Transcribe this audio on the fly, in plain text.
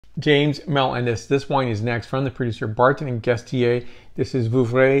James Melendez. This wine is next from the producer Barton Guestier. This is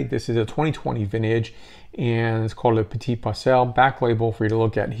Vouvray. This is a 2020 vintage, and it's called a Petites Parcelles. Back label for you to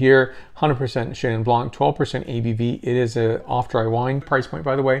look at here. 100% Chenin Blanc, 12% ABV. It is an off-dry wine. Price point,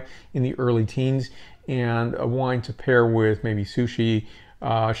 by the way, in the early teens, and a wine to pair with maybe sushi,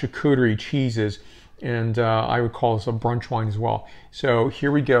 charcuterie, cheeses, and I would call this a brunch wine as well. So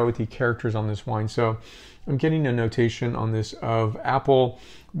here we go with the characters on this wine. So I'm getting a notation on this of apple,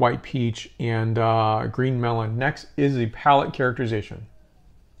 white peach, and green melon. Next is the palate characterization.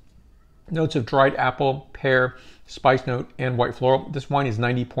 Notes of dried apple, pear, spice note, and white floral. This wine is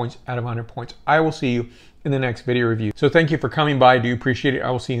 90 points out of 100 points. I will see you in the next video review. So thank you for coming by. I do appreciate it.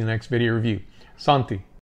 I will see you in the next video review. Santé.